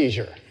brain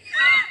seizure.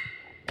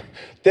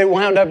 They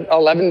wound up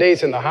 11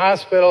 days in the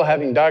hospital,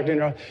 having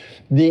doctor.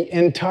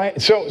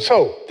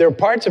 So there are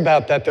parts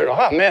about that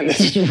oh man,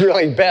 this is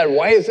really bad.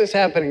 Why is this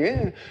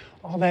happening?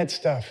 All that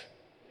stuff.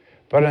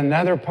 But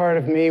another part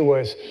of me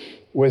was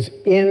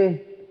in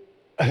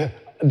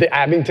the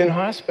Abington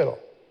Hospital.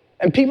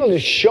 And people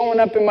just showing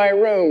up in my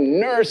room,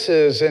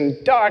 nurses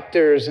and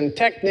doctors and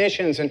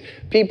technicians and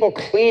people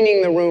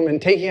cleaning the room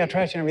and taking out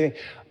trash and everything.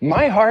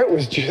 My heart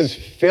was just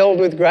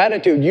filled with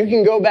gratitude. You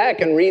can go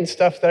back and read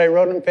stuff that I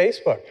wrote on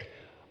Facebook.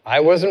 I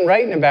wasn't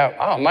writing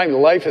about, my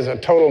life is a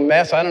total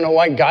mess. I don't know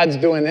why God's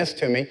doing this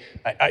to me.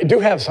 I do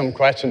have some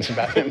questions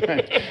about him.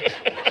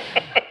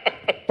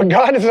 But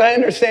God, as I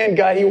understand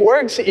God, he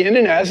works in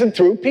and as and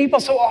through people.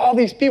 So all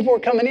these people were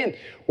coming in.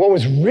 What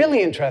was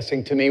really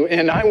interesting to me,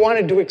 and I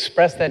wanted to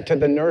express that to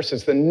the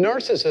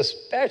nurses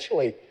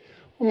especially,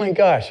 oh my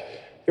gosh,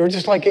 they were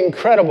just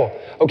incredible.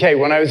 Okay,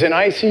 when I was in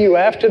ICU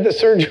after the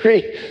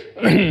surgery,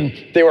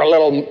 they were a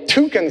little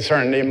too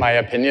concerned, in my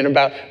opinion,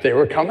 they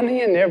were coming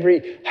in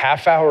every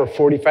half hour,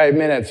 45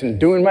 minutes and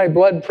doing my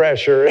blood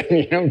pressure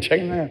and,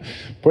 checking that,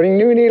 putting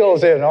new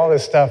needles in, all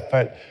this stuff.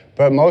 But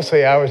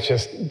mostly I was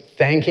just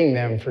thanking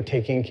them for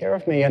taking care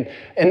of me. And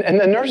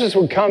the nurses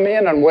would come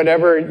in on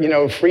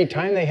whatever, free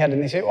time they had,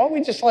 and they say,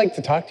 we'd just like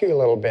to talk to you a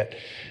little bit.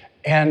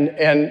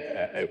 And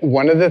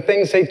one of the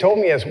things they told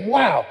me is,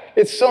 wow,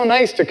 it's so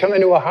nice to come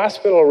into a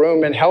hospital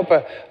room and help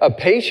a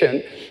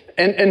patient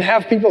and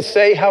have people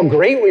say how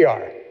great we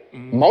are.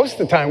 Most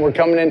of the time we're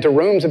coming into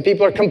rooms and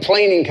people are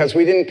complaining because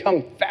we didn't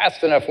come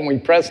fast enough when we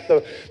pressed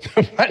the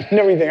button and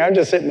everything. I'm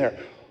just sitting there,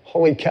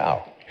 holy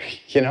cow,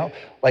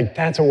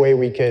 that's a way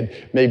we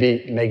could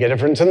maybe make a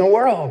difference in the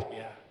world.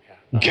 Yeah.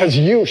 Because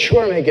you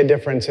sure make a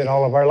difference in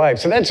all of our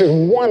lives. So that's just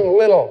one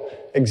little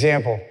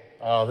example.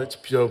 Oh, that's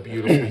so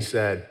beautifully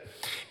said.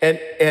 And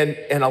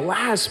a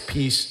last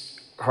piece,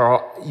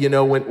 Carl,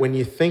 when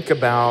you think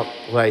about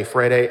life,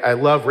 right? I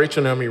love,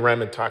 Rachel Naomi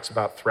Remen talks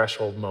about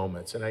threshold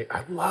moments. And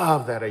I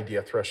love that idea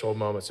of threshold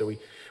moments. So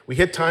we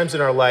hit times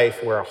in our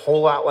life where a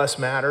whole lot less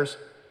matters,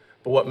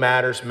 but what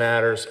matters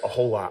a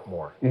whole lot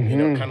more.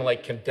 Kind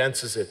of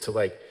condenses it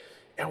to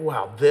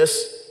wow,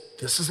 this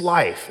is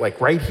life,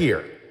 right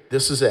here.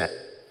 This is it.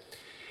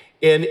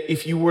 And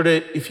if you were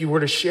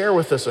to share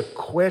with us a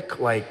quick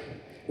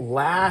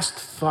last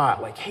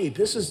thought, hey,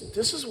 this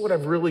is what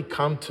I've really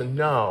come to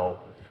know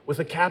with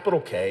a capital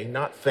K,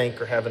 not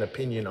think or have an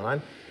opinion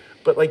on,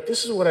 but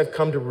this is what I've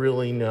come to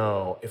really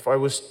know. If I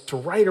was to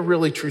write a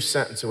really true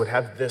sentence, it would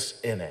have this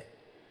in it.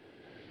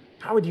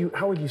 How would you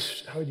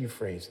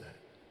phrase that?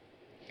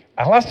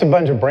 I lost a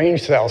bunch of brain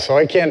cells, so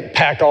I can't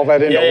pack all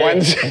that into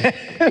one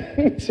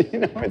sentence.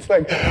 It's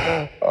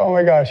oh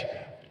my gosh.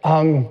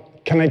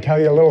 Can I tell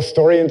you a little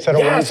story instead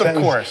of one sentence? Yes,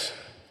 of course.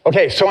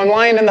 Okay, so I'm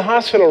lying in the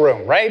hospital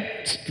room,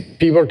 right?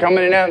 People are coming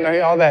in and out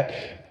and all that.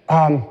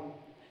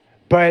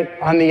 But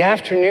on the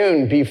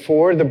afternoon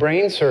before the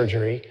brain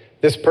surgery,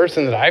 this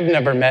person that I've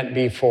never met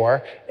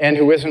before and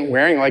who isn't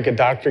wearing a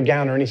doctor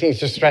gown or anything, he's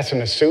just dressed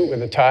in a suit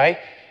with a tie,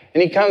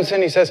 and he comes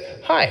in, he says,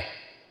 "Hi,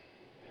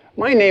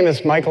 my name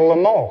is Michael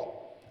Lamole.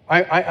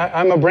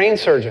 I'm a brain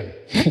surgeon."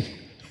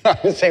 I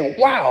was saying,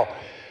 wow.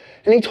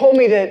 And he told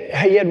me that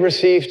he had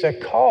received a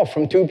call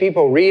from two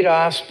people, Reed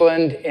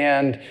Osplund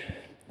and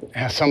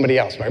Somebody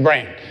else, my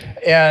brain.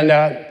 And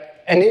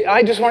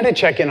I just wanted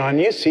to check in on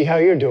you, see how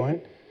you're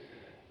doing.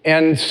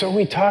 And so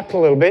we talked a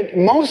little bit,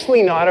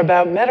 mostly not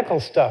about medical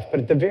stuff, but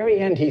at the very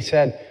end he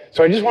said,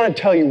 so I just want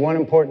to tell you one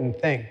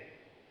important thing.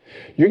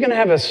 You're going to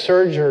have a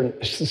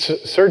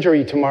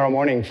surgery tomorrow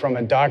morning from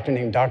a doctor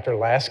named Dr.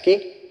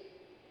 Lasky.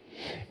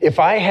 If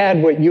I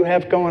had what you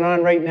have going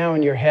on right now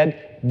in your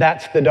head,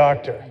 that's the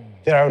doctor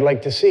that I would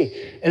like to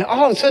see. And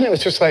all of a sudden it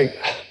was just like,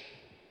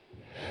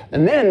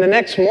 and then the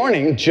next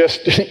morning,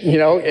 just,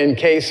 in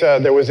case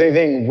there was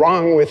anything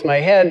wrong with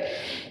my head,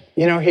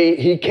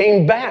 he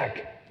came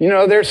back.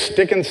 They're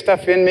sticking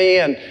stuff in me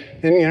and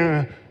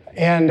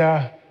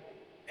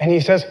he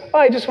says,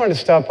 I just wanted to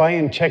stop by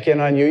and check in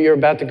on you. You're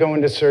about to go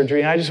into surgery,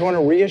 and I just want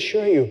to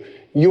reassure you,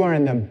 you are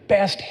in the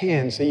best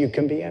hands that you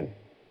can be in.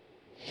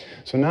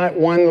 So not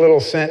one little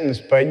sentence,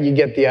 but you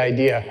get the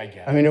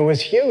idea. I mean, it was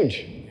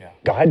huge. Yeah.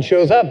 God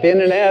shows up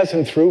in and as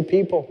and through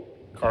people.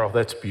 Carl,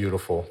 that's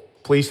beautiful.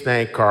 Please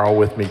thank Carl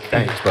with me.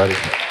 Thanks, buddy.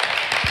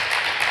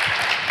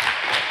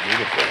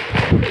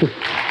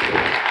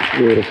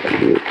 Beautiful.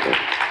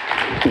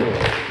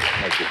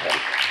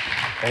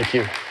 Thank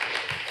you.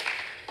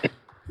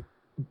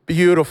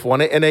 Beautiful.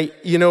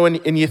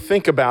 And you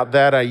think about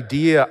that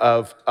idea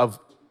of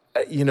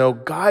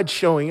God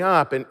showing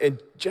up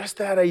and just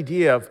that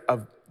idea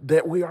of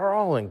that we are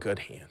all in good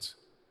hands.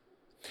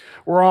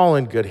 We're all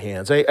in good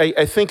hands.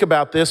 I think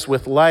about this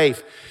with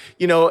life.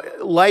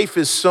 Life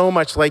is so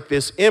much like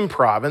this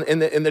improv.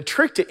 And the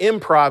trick to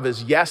improv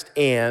is yes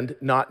and,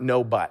 not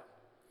no but.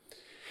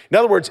 In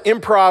other words,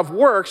 improv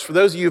works. For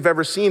those of you who've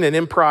ever seen an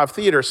improv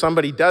theater,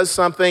 somebody does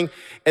something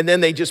and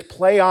then they just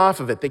play off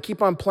of it. They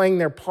keep on playing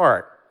their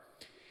part.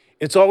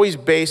 It's always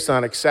based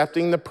on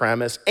accepting the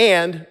premise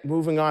and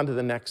moving on to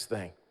the next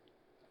thing.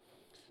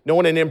 No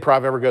one in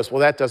improv ever goes,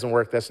 well, that doesn't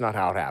work. That's not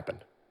how it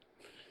happened.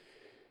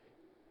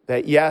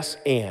 That yes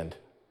and,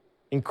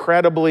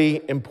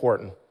 incredibly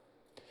important.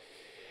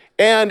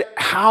 And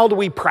how do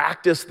we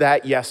practice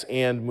that yes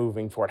and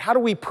moving forward? How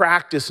do we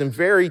practice in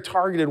very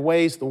targeted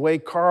ways the way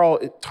Carl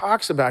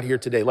talks about here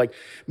today? Like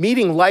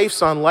meeting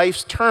life on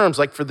life's terms,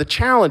 like for the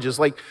challenges,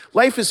 like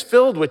life is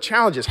filled with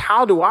challenges.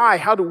 How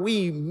do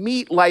we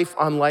meet life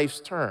on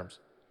life's terms?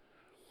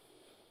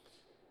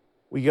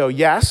 We go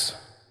yes,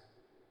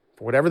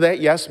 for whatever that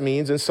yes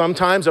means. And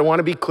sometimes I want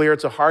to be clear,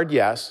 it's a hard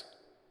yes.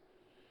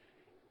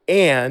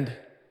 And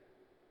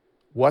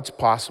what's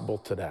possible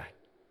today?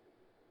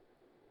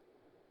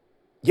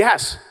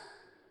 Yes.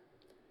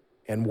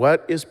 And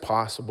what is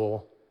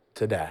possible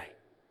today?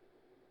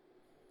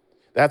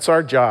 That's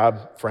our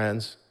job,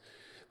 friends.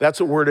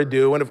 That's what we're to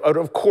do. And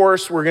of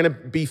course, we're going to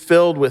be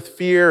filled with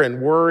fear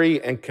and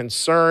worry and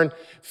concern.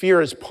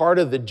 Fear is part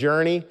of the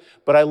journey.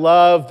 But I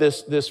love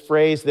this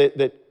phrase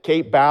that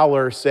Kate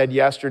Bowler said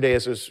yesterday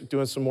as I was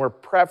doing some more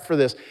prep for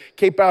this.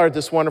 Kate Bowler had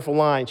this wonderful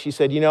line. She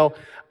said,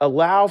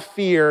 allow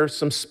fear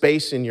some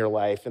space in your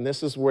life. And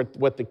this is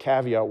what the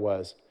caveat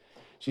was.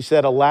 She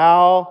said,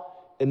 allow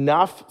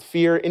enough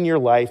fear in your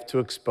life to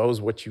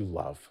expose what you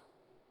love.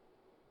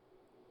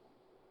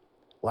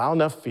 Allow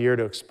enough fear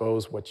to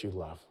expose what you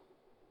love.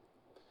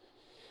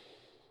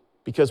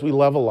 Because we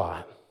love a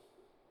lot.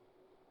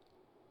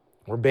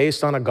 We're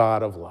based on a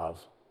God of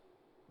love.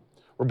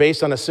 We're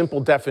based on a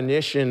simple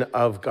definition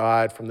of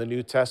God from the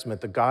New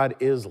Testament, that God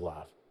is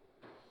love.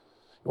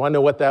 You want to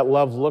know what that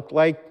love looked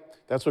like?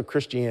 That's what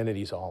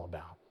Christianity is all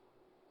about.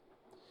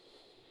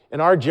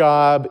 And our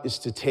job is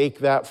to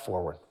take that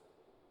forward.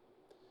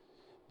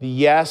 The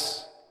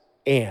yes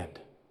and.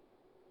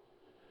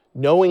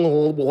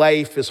 Knowing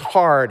life is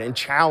hard and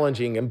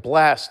challenging and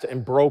blessed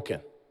and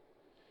broken.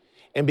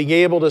 And being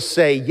able to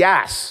say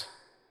yes.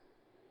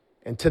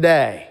 And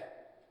today,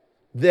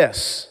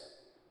 this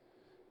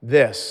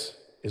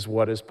is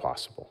what is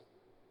possible.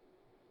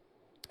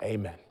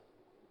 Amen.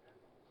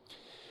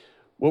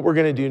 What we're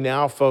going to do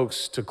now,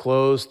 folks, to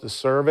close the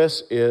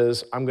service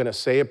is I'm going to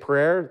say a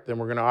prayer, then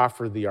we're going to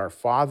offer the Our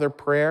Father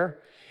prayer.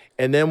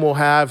 And then we'll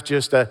have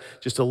just a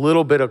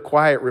little bit of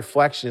quiet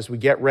reflection as we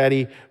get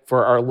ready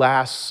for our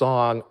last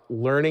song,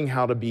 Learning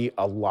How to Be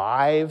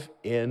Alive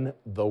in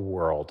the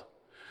World.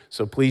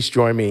 So please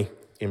join me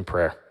in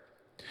prayer.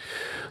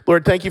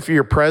 Lord, thank you for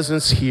your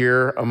presence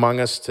here among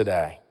us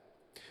today.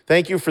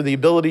 Thank you for the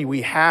ability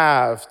we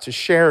have to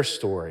share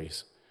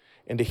stories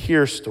and to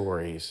hear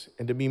stories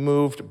and to be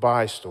moved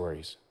by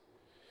stories.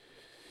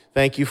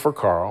 Thank you for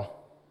Carl.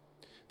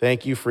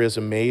 Thank you for his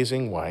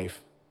amazing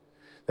wife.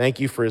 Thank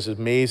you for his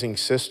amazing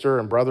sister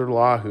and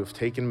brother-in-law who've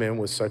taken him in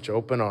with such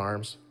open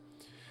arms.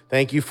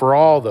 Thank you for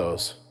all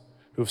those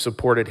who've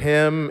supported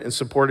him and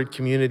supported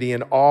community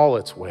in all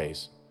its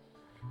ways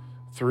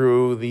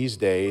through these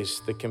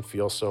days that can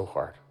feel so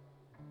hard.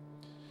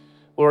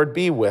 Lord,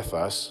 be with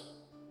us.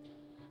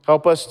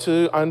 Help us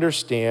to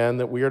understand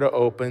that we are to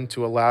open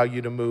to allow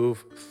you to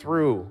move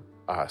through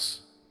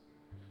us.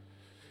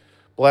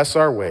 Bless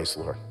our ways,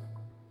 Lord.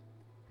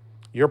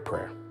 Your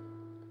prayer.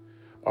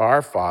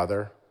 Our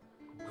Father,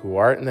 who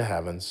art in the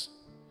heavens,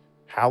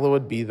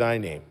 hallowed be thy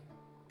name.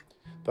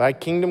 Thy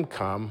kingdom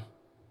come,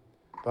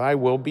 thy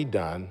will be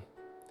done,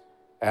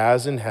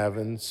 as in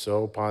heaven,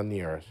 so upon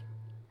the earth.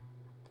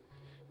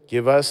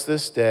 Give us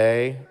this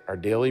day our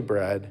daily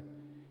bread,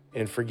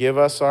 and forgive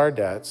us our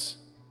debts,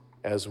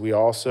 as we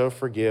also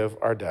forgive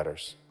our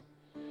debtors.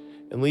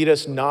 And lead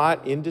us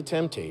not into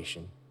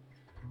temptation,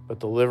 but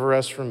deliver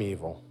us from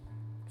evil.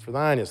 For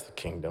thine is the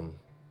kingdom,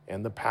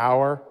 and the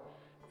power,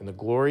 and the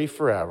glory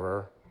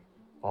forever.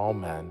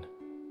 Amen.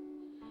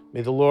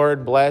 May the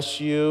Lord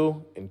bless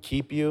you and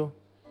keep you.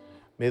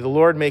 May the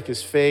Lord make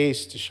his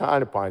face to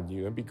shine upon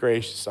you and be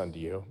gracious unto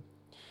you.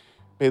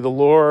 May the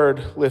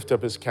Lord lift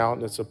up his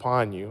countenance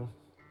upon you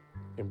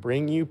and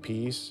bring you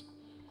peace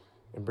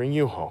and bring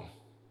you home,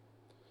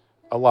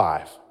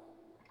 alive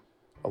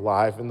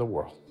in the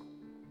world.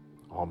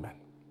 Amen.